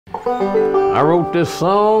I wrote this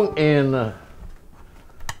song and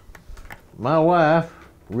my wife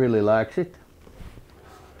really likes it.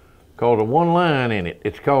 Called a one line in it.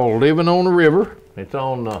 It's called Living on the River. It's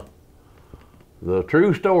on the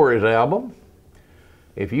True Stories album.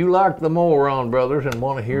 If you like the Moron Brothers and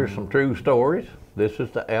want to hear some true stories, this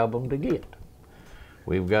is the album to get.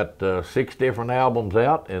 We've got 6 different albums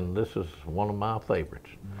out, and this is one of my favorites.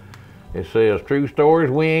 It says, True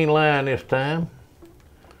Stories, we ain't lying this time.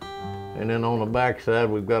 And then on the back side,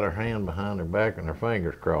 we've got our hand behind our back and our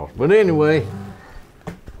fingers crossed. But anyway,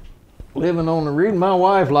 Living on the River. My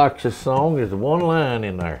wife likes this song. There's one line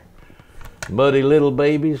in there. Muddy little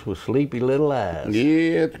babies with sleepy little eyes.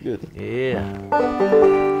 Yeah, it's good. Yeah.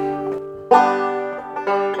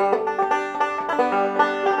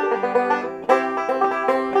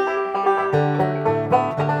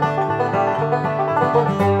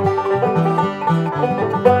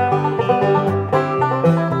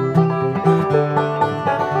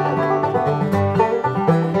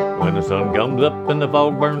 Sun comes up and the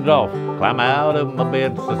fog burns off. Climb out of my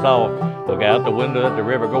bed so soft. Look out the window at the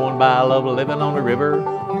river going by. I love living on the river.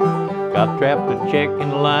 Got trapped to check in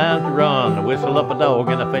the lines to run. I whistle up a dog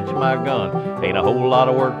and I fetch my gun. Ain't a whole lot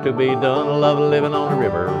of work to be done. I love living on the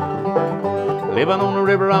river. Living on the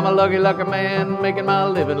river, I'm a lucky man. Making my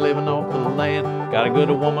living off the land. Got a good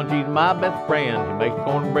woman, she's my best friend. She makes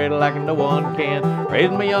cornbread like no one can.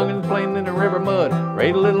 Raised my youngins playing in the river mud.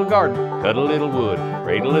 Raised a little garden, cut a little wood.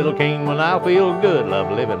 Raised a little cane when I feel good. Love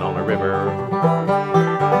living on the river.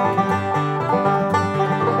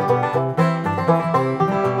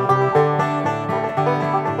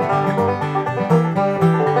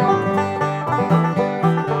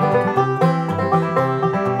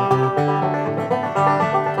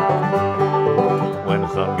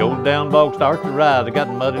 Goes down, fog starts to rise. I got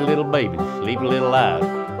muddy little babies, sleepy little eyes.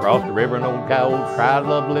 Cross the river, an old coyote cries,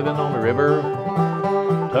 love living on the river.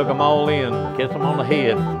 Tuck 'em all in, kiss 'em on the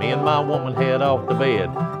head. Me and my woman head off to bed.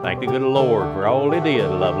 Thank the good Lord for all he did.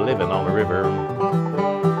 Love living on the river.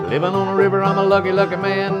 Living on the river, I'm a lucky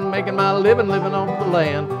man. Making my living off the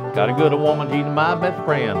land. Got a good woman, she's my best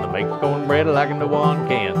friend. That makes cornbread like no one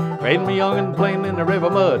can. Raised my youngin' playing in the river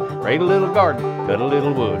mud. Raised a little garden, cut a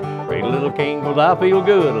little wood. Raised a little king 'cause I feel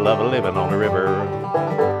good. Love living on the river.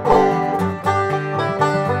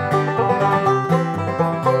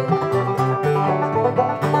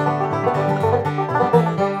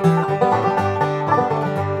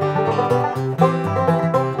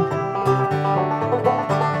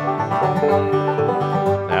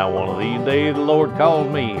 Day the Lord calls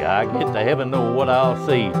me, I get to heaven, know what I'll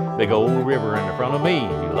see. Big old river in the front of me.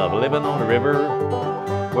 You love living on the river,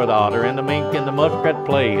 where the otter and the mink and the muskrat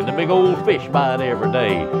play, and the big old fish bite every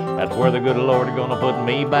day. That's where the good Lord is gonna put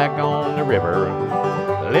me back on the river.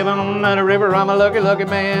 Living on the river, I'm a lucky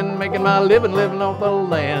man. Making my living off the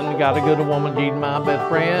land. Got a good woman, she's my best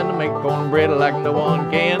friend. Make cornbread like no one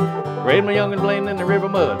can. Raised my youngin' playing in the river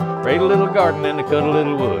mud. Raised a little garden and I cut a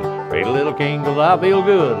little wood. Raised a little king 'cause I feel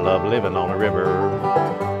good. Love living on the river.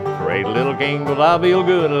 Raised a little king 'cause I feel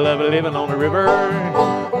good. Love living on the river.